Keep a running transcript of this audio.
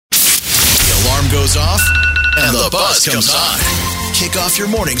goes off and the buzz comes on. Kick off your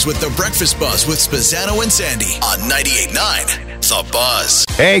mornings with the Breakfast Buzz with Spazzano and Sandy on 98.9 The Buzz.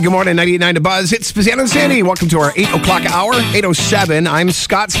 Hey, good morning, 98.9 The Buzz. It's Spazzano and Sandy. Welcome to our 8 o'clock hour, 8:07. I'm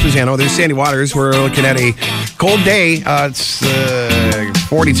Scott Spazzano. There's Sandy Waters. We're looking at a cold day. It's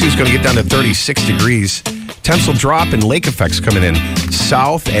 42. It's going to get down to 36 degrees. Temps will drop and lake effects coming in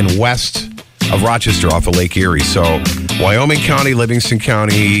south and west of Rochester off of Lake Erie. So Wyoming County, Livingston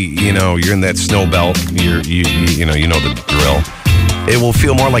County, you're in that snow belt. You know the drill. It will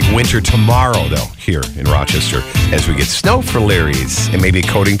feel more like winter tomorrow, though, here in Rochester, as we get snow for Larry's and maybe a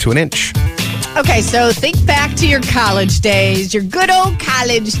coating to an inch. Okay, so think back to your college days, your good old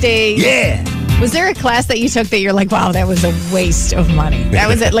college days. Yeah. Was there a class that you took that you're like, wow, that was a waste of money? That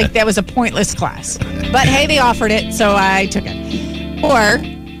was it. Like, that was a pointless class. But hey, they offered it, so I took it. Or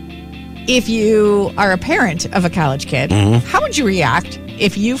if you are a parent of a college kid, how would you react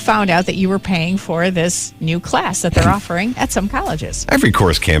if you found out that you were paying for this new class that they're offering at some colleges? Every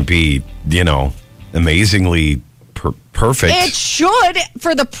course can't be, amazingly perfect. It should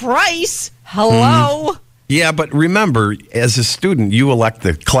for the price. Hello. Yeah, but remember, as a student, you elect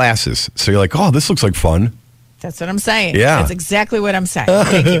the classes. So you're like, oh, this looks like fun. That's what I'm saying. Yeah. That's exactly what I'm saying.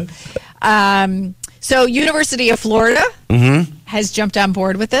 Thank you. So University of Florida has jumped on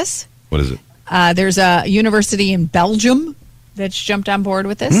board with this. What is it? There's a university in Belgium that's jumped on board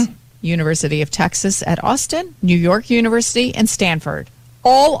with this. University of Texas at Austin, New York University, and Stanford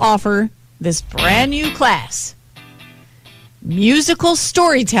all offer this brand new class. Musical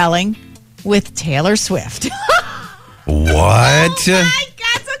storytelling with Taylor Swift. What? Oh my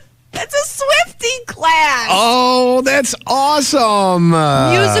God, that's a Swiftie class. Oh, that's awesome.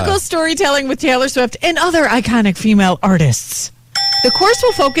 Musical storytelling with Taylor Swift and other iconic female artists. The course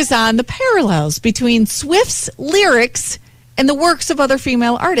will focus on the parallels between Swift's lyrics and the works of other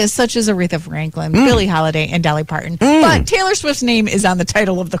female artists such as Aretha Franklin, Billie Holiday, and Dolly Parton. But Taylor Swift's name is on the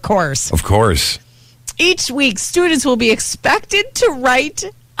title of the course. Of course. Each week, students will be expected to write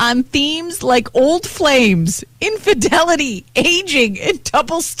on themes like old flames, infidelity, aging, and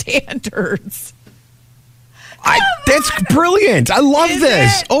double standards. That's brilliant. I love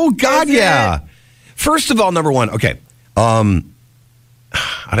this. Oh, God, yeah. First of all, number one, okay.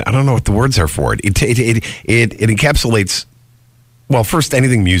 I don't know what the words are for it. It encapsulates, well, first,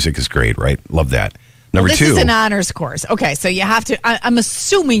 anything music is great, right? Love that. Number two. This is an honors course. Okay, so you have to, I'm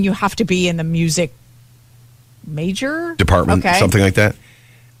assuming you have to be in the music major? Department, something like that.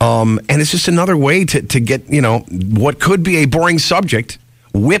 And it's just another way to get, what could be a boring subject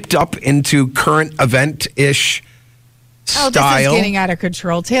whipped up into current event-ish style. This is getting out of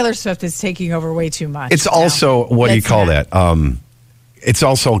control. Taylor Swift is taking over way too much. It's also, what do you call that? It's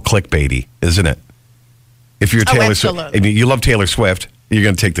also clickbaity, isn't it? If you're Taylor Swift, you love Taylor Swift, you're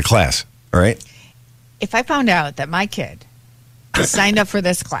going to take the class, all right? If I found out that my kid signed up for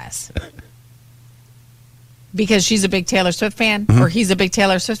this class because she's a big Taylor Swift fan or he's a big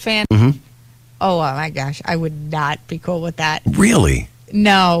Taylor Swift fan, oh my gosh, I would not be cool with that. Really?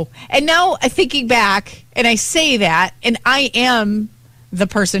 No. And now thinking back, and I say that, and I am the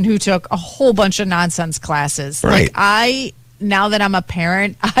person who took a whole bunch of nonsense classes. Right. Like now that I'm a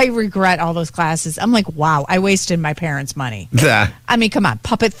parent, I regret all those classes. I'm like, wow, I wasted my parents' money. I mean, come on,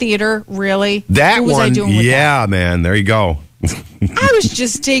 puppet theater, really? That what was one, I doing with that? Man, there you go. I was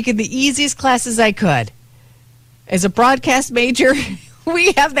just taking the easiest classes I could. As a broadcast major,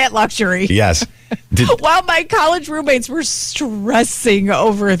 we have that luxury. Yes. While my college roommates were stressing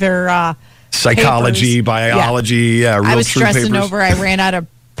over their psychology, papers. biology, real I was true stressing papers. over I ran out of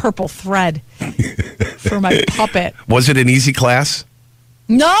purple thread for my puppet. Was it an easy class?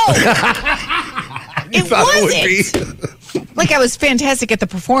 No. It wasn't. Like, I was fantastic at the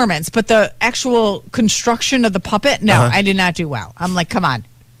performance, but the actual construction of the puppet, no, I did not do well. I'm like, come on.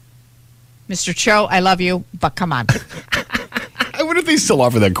 Mr. Cho, I love you, but come on. I wonder if they still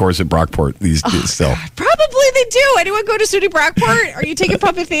offer that course at Brockport these days still. God, probably they do. Anyone go to SUNY Brockport? Are you taking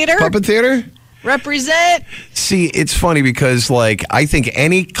puppet theater? Puppet theater? Represent. See, it's funny because, I think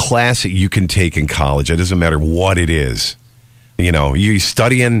any class that you can take in college, it doesn't matter what it is. You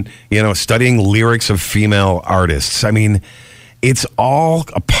studying lyrics of female artists. I mean, it's all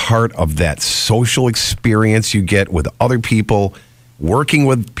a part of that social experience you get with other people, working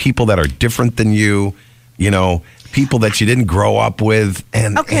with people that are different than you, people that you didn't grow up with,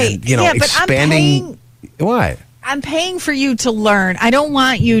 and expanding. I'm paying, what? I'm paying for you to learn. I don't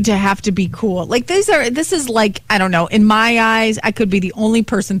want you to have to be cool. Like this is like, I don't know, in my eyes, I could be the only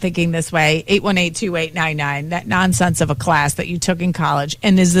person thinking this way. 818-2899, that nonsense of a class that you took in college.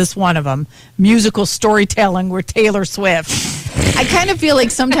 And is this one of them? Musical storytelling with Taylor Swift. I kind of feel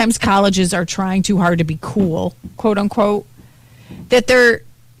like sometimes colleges are trying too hard to be cool, quote unquote, that they're,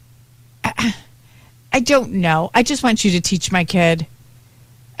 I don't know. I just want you to teach my kid.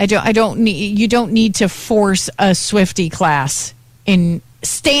 You don't need to force a Swiftie class in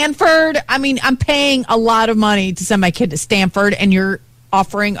Stanford. I mean, I'm paying a lot of money to send my kid to Stanford, and you're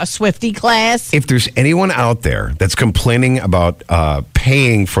offering a Swiftie class. If there's anyone out there that's complaining about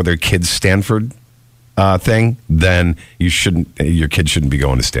paying for their kid's Stanford thing, then your kid shouldn't be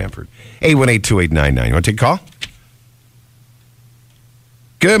going to Stanford. 818-2899. You want to take a call?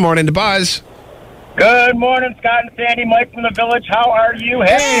 Good morning to Buzz. Good morning, Scott and Sandy. Mike from the Village. How are you?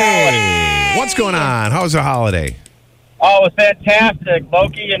 Hey! What's going on? How was the holiday? Oh, it was fantastic.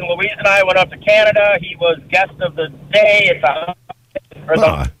 Loki and Louise and I went up to Canada. He was guest of the day at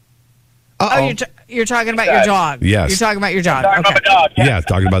You're talking about your dog. Yes. You're talking about your dog. Talking about the dog. Yeah,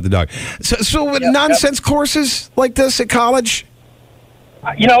 talking about the dog. So with nonsense courses like this at college?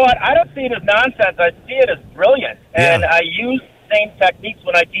 You know what? I don't see it as nonsense. I see it as brilliant. And I use same techniques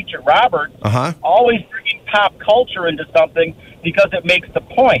when I teach at Roberts, always bringing pop culture into something because it makes the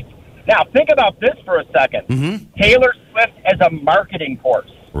point. Now, think about this for a second. Taylor Swift as a marketing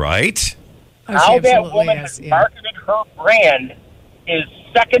course. Right. How that woman has marketed her brand is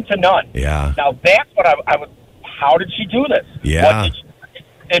second to none. Yeah. Now, that's what I would, how did she do this? Yeah.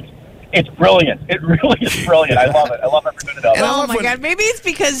 It's brilliant. It really is brilliant. I love it. I love every minute of it. Oh, my God. Maybe it's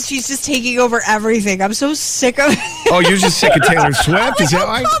because she's just taking over everything. I'm so sick of it. Oh, you're just sick of Taylor Swift? Is that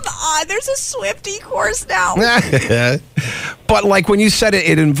why? Come on. There's a Swiftie course now. But like when you said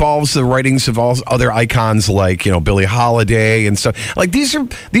it involves the writings of all other icons like, Billie Holiday and stuff. Like these are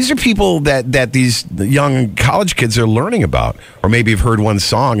people that these young college kids are learning about, or maybe have heard one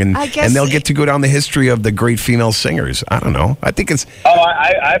song and they'll get to go down the history of the great female singers. I don't know. I think it's. Oh,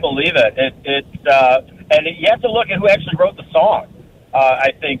 I believe it. And you have to look at who actually wrote the song.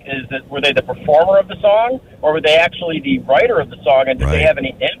 I think were they the performer of the song, or were they actually the writer of the song, and did they have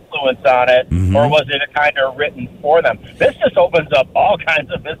any influence on it, or was it kind of written for them? This just opens up all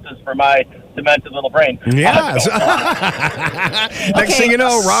kinds of vistas for my demented little brain. Yes. Next thing you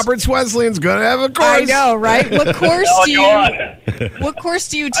know, Roberts Wesleyan's going to have a course. I know, right? What course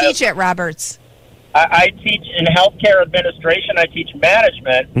do you teach at Roberts? I teach in healthcare administration. I teach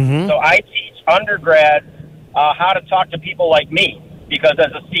management. So I teach undergrads how to talk to people like me. Because as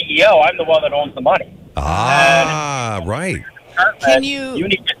a CEO, I'm the one that owns the money. Right. You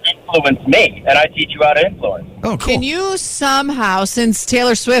need to influence me, and I teach you how to influence. Oh, cool. Can you somehow, since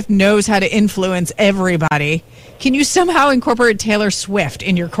Taylor Swift knows how to influence everybody, can you somehow incorporate Taylor Swift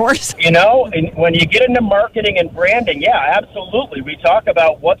in your course? When you get into marketing and branding, yeah, absolutely. We talk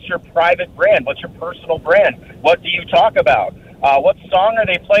about what's your private brand, what's your personal brand, what do you talk about, what song are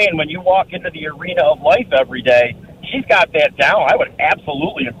they playing when you walk into the arena of life every day. She's got that down. I would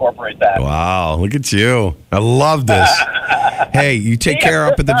absolutely incorporate that. Wow, look at you. I love this. Hey, you take care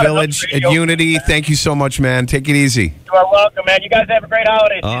up at the Village at Unity. Thank you so much, man. Take it easy. You are welcome, man. You guys have a great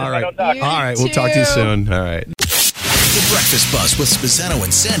holiday. All right. All right, we'll talk to you soon. All right. The Breakfast Buzz with Spezzano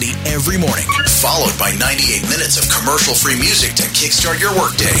and Sandy every morning, followed by 98 minutes of commercial-free music to kickstart your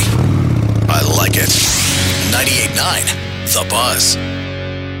workday. I like it. 98.9, The Buzz.